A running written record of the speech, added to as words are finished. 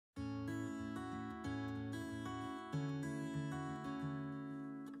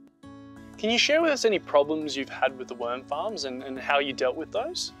Can you share with us any problems you've had with the worm farms and how you dealt with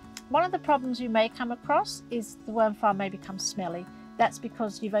those? One of the problems you may come across is the worm farm may become smelly. That's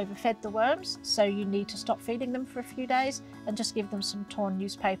because you've overfed the worms, so you need to stop feeding them for a few days and just give them some torn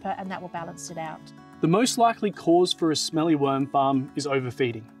newspaper, and that will balance it out. The most likely cause for a smelly worm farm is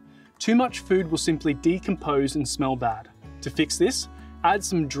overfeeding. Too much food will simply decompose and smell bad. To fix this, add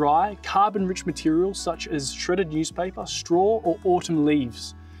some dry, carbon-rich material such as shredded newspaper, straw or autumn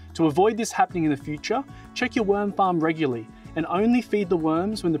leaves. To avoid this happening in the future, check your worm farm regularly and only feed the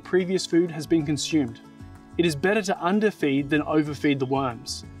worms when the previous food has been consumed. It is better to underfeed than overfeed the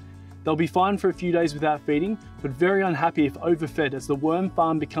worms. They'll be fine for a few days without feeding, but very unhappy if overfed, as the worm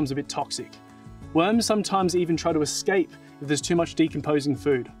farm becomes a bit toxic. Worms sometimes even try to escape if there's too much decomposing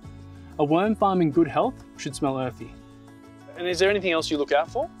food. A worm farm in good health should smell earthy. And is there anything else you look out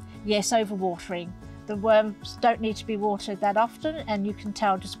for? Yes, overwatering. The worms don't need to be watered that often, and you can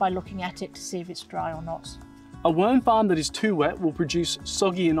tell just by looking at it to see if it's dry or not. A worm farm that is too wet will produce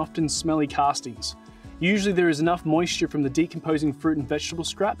soggy and often smelly castings. Usually there is enough moisture from the decomposing fruit and vegetable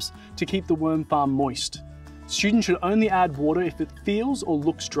scraps to keep the worm farm moist. Students should only add water if it feels or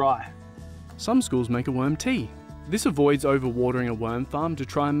looks dry. Some schools make a worm tea. This avoids overwatering a worm farm to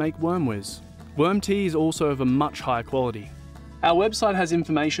try and make worm whiz. Worm tea is also of a much higher quality. Our website has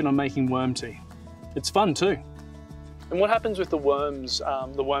information on making worm tea. It's fun too. And what happens with the worm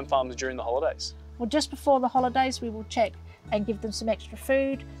farms during the holidays? Well, just before the holidays, we will check and give them some extra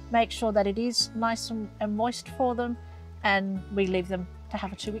food, make sure that it is nice and moist for them, and we leave them to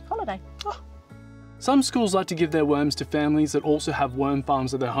have a 2-week holiday. Oh. Some schools like to give their worms to families that also have worm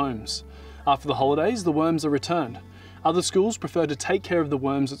farms at their homes. After the holidays, the worms are returned. Other schools prefer to take care of the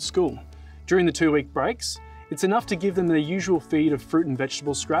worms at school. During the 2-week breaks, it's enough to give them their usual feed of fruit and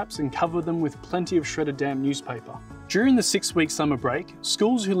vegetable scraps and cover them with plenty of shredded damp newspaper. During the 6-week summer break,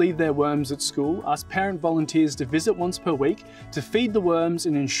 schools who leave their worms at school ask parent volunteers to visit once per week to feed the worms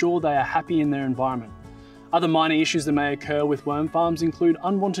and ensure they are happy in their environment. Other minor issues that may occur with worm farms include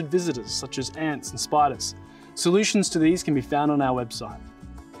unwanted visitors such as ants and spiders. Solutions to these can be found on our website.